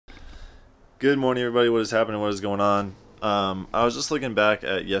Good morning, everybody. What is happening? What is going on? I was just looking back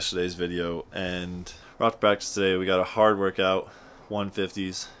at yesterday's video, and we're off to practice today. We got a hard workout,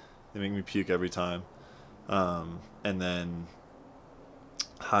 150s. They make me puke every time. And then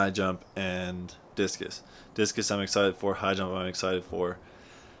high jump and discus. Discus I'm excited for. High jump I'm excited for.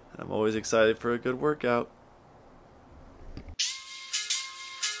 I'm always excited for a good workout.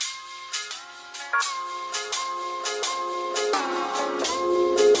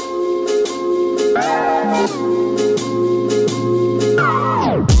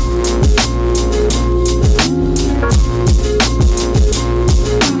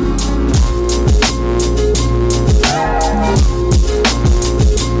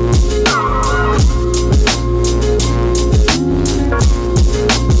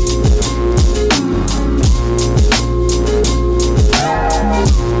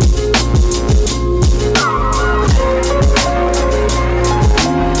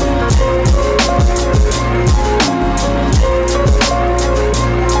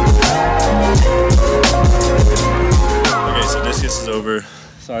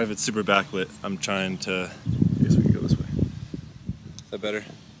 Sorry if it's super backlit. I'm trying to, I guess we can go this way. Is that better? I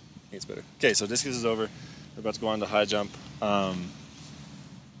think it's better. Okay, so discus is over. We're about to go on to high jump. I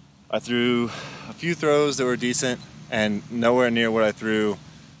threw a few throws that were decent and nowhere near what I threw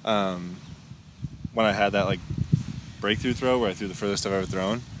when I had that like breakthrough throw where I threw the furthest I've ever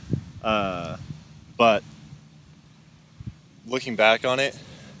thrown. But looking back on it,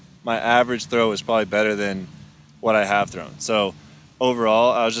 my average throw is probably better than what I have thrown. So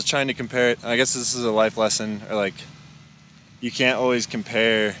overall, I was just trying to compare it. I guess this is a life lesson, or like, you can't always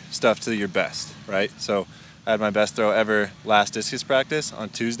compare stuff to your best, right? So I had my best throw ever last discus practice on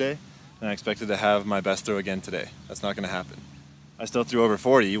Tuesday, and I expected to have my best throw again today. That's not gonna happen. I still threw over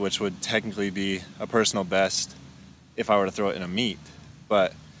 40, which would technically be a personal best if I were to throw it in a meet,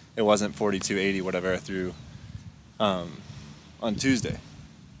 but it wasn't 42.80, whatever I threw on Tuesday.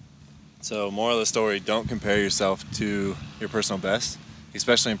 So moral of the story, don't compare yourself to your personal best,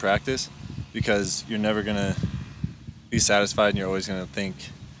 especially in practice, because you're never going to be satisfied and you're always going to think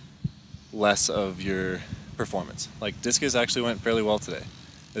less of your performance. Like discus actually went fairly well today.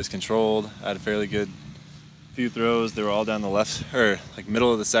 It was controlled. I had a fairly good few throws. They were all down the left, or like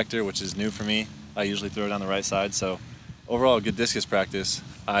middle of the sector, which is new for me. I usually throw down the right side. So overall, good discus practice.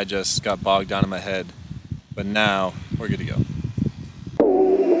 I just got bogged down in my head, but now we're good to go.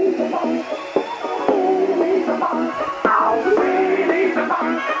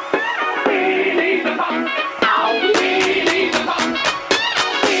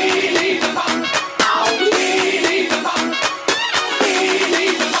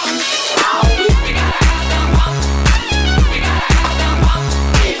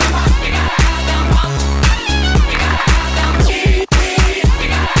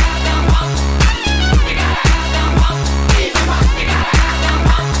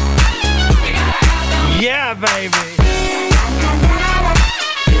 Yeah, baby.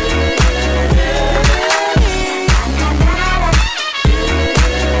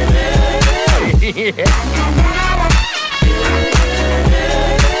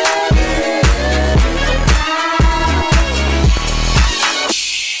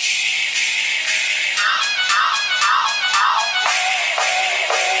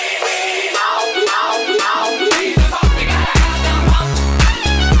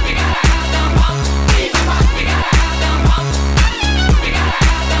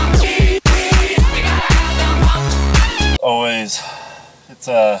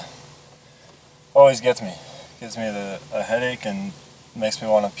 Always gets me a headache and makes me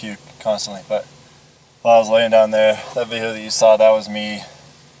want to puke constantly. But while I was laying down there, that video that you saw, that was me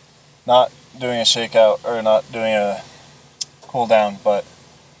not doing a shakeout or not doing a cool down, but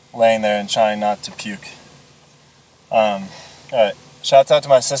laying there and trying not to puke. Alright, shouts out to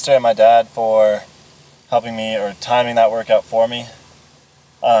my sister and my dad for helping me or timing that workout for me.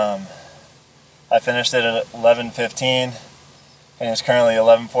 I finished it at 11:15. And it's currently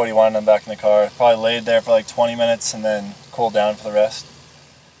 11:41 and I'm back in the car. Probably laid there for like 20 minutes and then cooled down for the rest.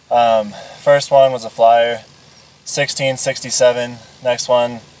 First one was a flyer, 16:67. Next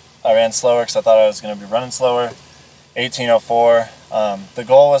one, I ran slower because I thought I was going to be running slower, 18:04. The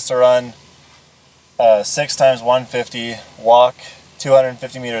goal was to run 6 times 150, walk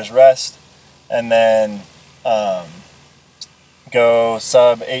 250 meters rest, and then go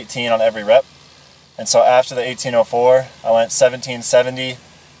sub 18 on every rep. And so after the 18:04, I went 17:70,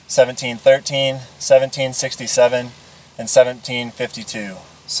 17:13, 17:67, and 17:52.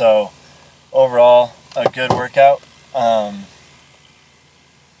 So overall, a good workout. The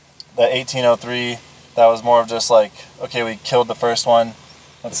 18:03, that was more of just like, okay, we killed the first one,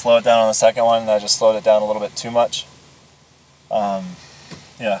 Let's slow it down on the second one. I just slowed it down a little bit too much.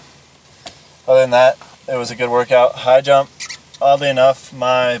 Yeah. Other than that, it was a good workout. High jump, oddly enough,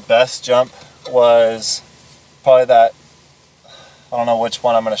 my best jump was probably that, I don't know which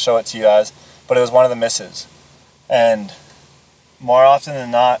one I'm going to show it to you guys, but it was one of the misses. And more often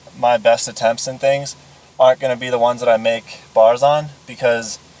than not, my best attempts and things aren't going to be the ones that I make bars on,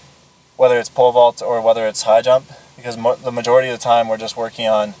 because whether it's pole vault or whether it's high jump, because the majority of the time we're just working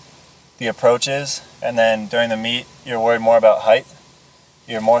on the approaches, and then during the meet you're worried more about height.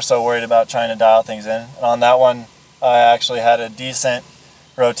 You're more so worried about trying to dial things in. And on that one, I actually had a decent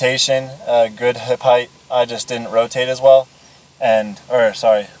rotation, a good hip height. I just didn't rotate as well,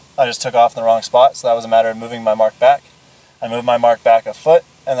 I just took off in the wrong spot, so that was a matter of moving my mark back. I moved my mark back a foot,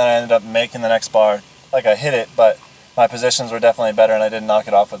 and then I ended up making the next bar. Like, I hit it, but my positions were definitely better, and I didn't knock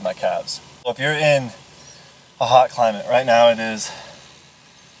it off with my calves. Well, if you're in a hot climate, right now it is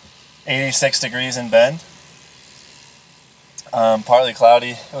 86 degrees in Bend. Partly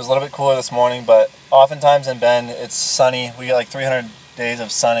cloudy. It was a little bit cooler this morning, but oftentimes in Bend it's sunny. We get like 300 days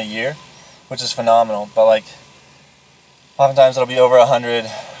of sun a year, which is phenomenal. But like, oftentimes it'll be over 100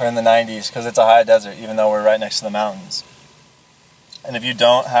 or in the 90s because it's a high desert, even though we're right next to the mountains. And if you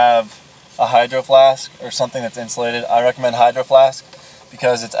don't have a hydro flask or something that's insulated, I recommend hydro flask,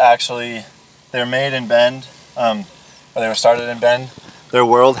 because it's actually, they're made in Bend, or they were started in Bend. Their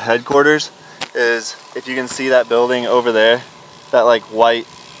world headquarters is, if you can see that building over there, that like white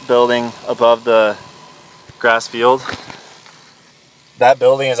building above the grass field, that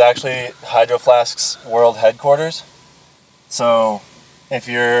building is actually Hydro Flask's world headquarters. So if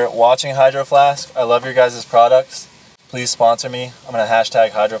you're watching Hydro Flask, I love your guys' products. Please sponsor me. I'm going to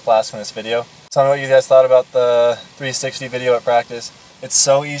hashtag Hydro Flask in this video. Tell me what you guys thought about the 360 video at practice. It's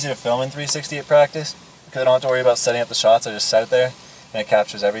so easy to film in 360 at practice because I don't have to worry about setting up the shots. I just set it there and it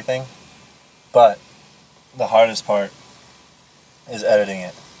captures everything. But the hardest part is editing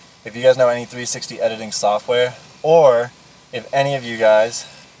it. If you guys know any 360 editing software, or if any of you guys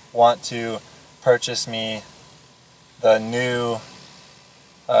want to purchase me the new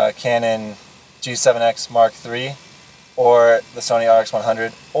Canon G7X Mark III or the Sony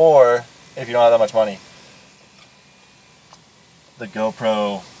RX100, or if you don't have that much money, the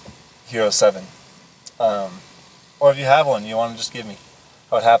GoPro Hero 7, or if you have one you want to just give me,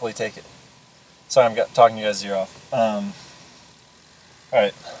 I would happily take it. Sorry, I'm talking you guys' ear off. Alright,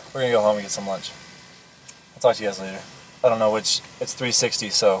 we're gonna go home and get some lunch. I'll talk to you guys later. I don't know which, it's 360,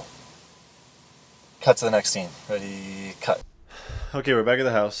 so cut to the next scene. Ready, cut. Okay, we're back at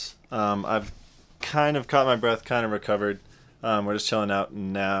the house. I've kind of caught my breath, kind of recovered. We're just chilling out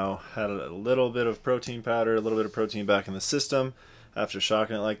now. Had a little bit of protein powder, a little bit of protein back in the system after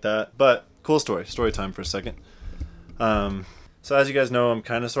shocking it like that. But cool story time for a second. So as you guys know, I'm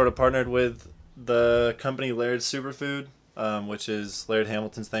kind of sort of partnered with the company Laird Superfood, which is Laird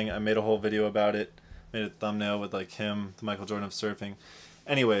Hamilton's thing. I made a whole video about it, made a thumbnail with like him, the Michael Jordan of surfing.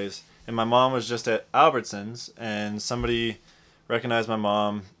 Anyways, and my mom was just at Albertsons, and somebody recognized my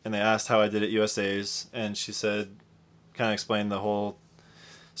mom, and they asked how I did at USA's, and she said, kind of explained the whole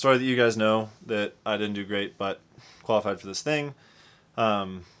story that you guys know, that I didn't do great, but qualified for this thing.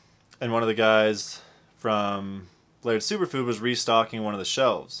 And one of the guys from Laird Superfood was restocking one of the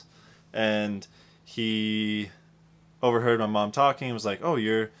shelves, and he overheard my mom talking and was like, "Oh,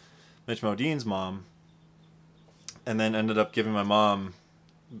 you're Mitch Modin's mom," and then ended up giving my mom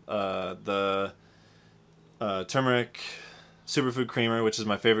the turmeric superfood creamer, which is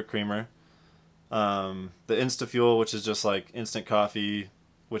my favorite creamer, the Insta-Fuel, which is just like instant coffee,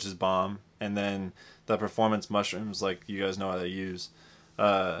 which is bomb, and then the performance mushrooms, like you guys know how they use,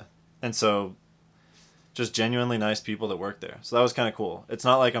 and so just genuinely nice people that work there. So that was kind of cool. It's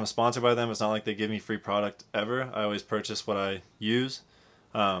not like I'm sponsored by them. It's not like they give me free product ever. I always purchase what I use.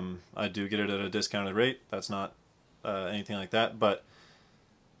 I do get it at a discounted rate. That's not anything like that, but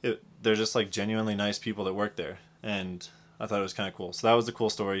they're just like genuinely nice people that work there, and I thought it was kind of cool. So that was the cool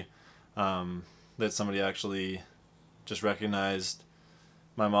story, that somebody actually just recognized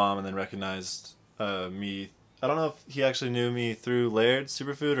my mom and then recognized me. I don't know if he actually knew me through Laird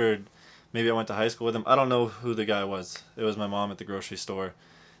Superfood, or maybe I went to high school with him. I don't know who the guy was. It was my mom at the grocery store,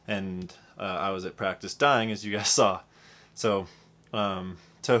 and I was at practice dying, as you guys saw. So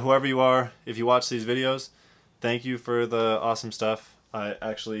to whoever you are, if you watch these videos, thank you for the awesome stuff. I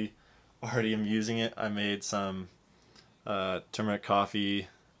actually already am using it. I made some turmeric coffee.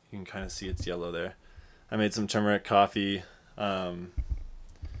 You can kind of see it's yellow there. I made some turmeric coffee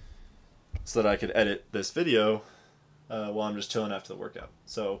so that I could edit this video while I'm just chilling after the workout.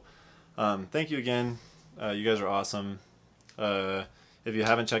 So thank you again. You guys are awesome. If you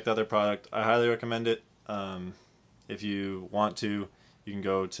haven't checked out their product, I highly recommend it. If you want to, you can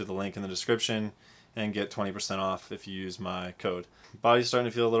go to the link in the description and get 20% off if you use my code. Body's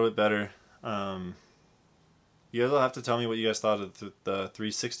starting to feel a little bit better. You guys will have to tell me what you guys thought of the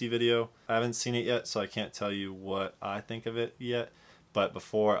 360 video. I haven't seen it yet, so I can't tell you what I think of it yet. But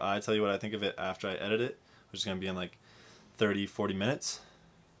before I tell you what I think of it after I edit it, which is going to be in like 30-40 minutes,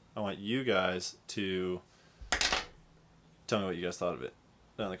 I want you guys to tell me what you guys thought of it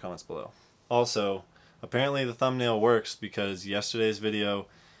down in the comments below. Also, apparently the thumbnail works because yesterday's video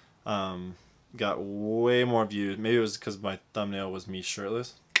got way more views. Maybe it was because my thumbnail was me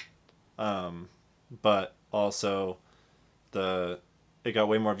shirtless. But also it got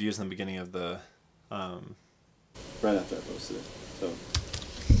way more views in the beginning of the right after I posted it. So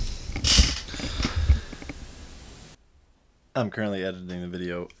I'm currently editing the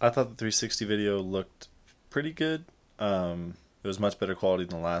video. I thought the 360 video looked pretty good. It was much better quality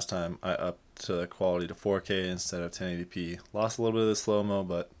than the last time. I upped the quality to 4K instead of 1080p. Lost a little bit of the slow-mo,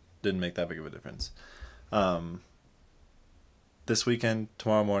 but didn't make that big of a difference. This weekend,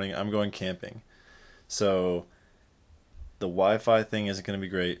 tomorrow morning, I'm going camping. So the Wi-Fi thing isn't going to be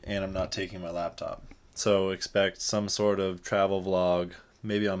great, and I'm not taking my laptop. So expect some sort of travel vlog,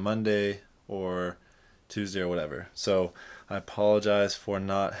 maybe on Monday or Tuesday or whatever. So I apologize for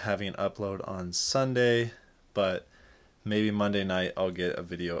not having an upload on Sunday, but maybe Monday night I'll get a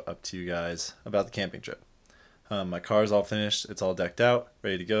video up to you guys about the camping trip. My car's all finished. It's all decked out,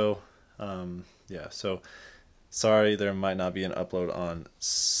 ready to go. Yeah, so sorry there might not be an upload on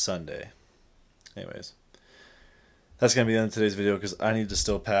Sunday. Anyways, that's going to be the end of today's video because I need to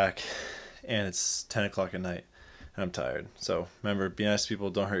still pack, and it's 10 o'clock at night, and I'm tired. So remember, be nice to people,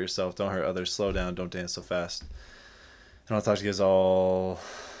 don't hurt yourself, don't hurt others, slow down, don't dance so fast. And I'll talk to you guys all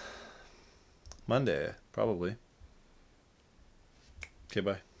Monday, probably. Okay,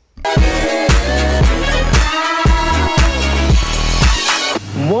 bye.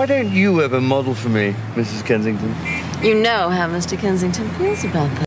 Why don't you ever model for me, Mrs. Kensington? You know how Mr. Kensington feels about that.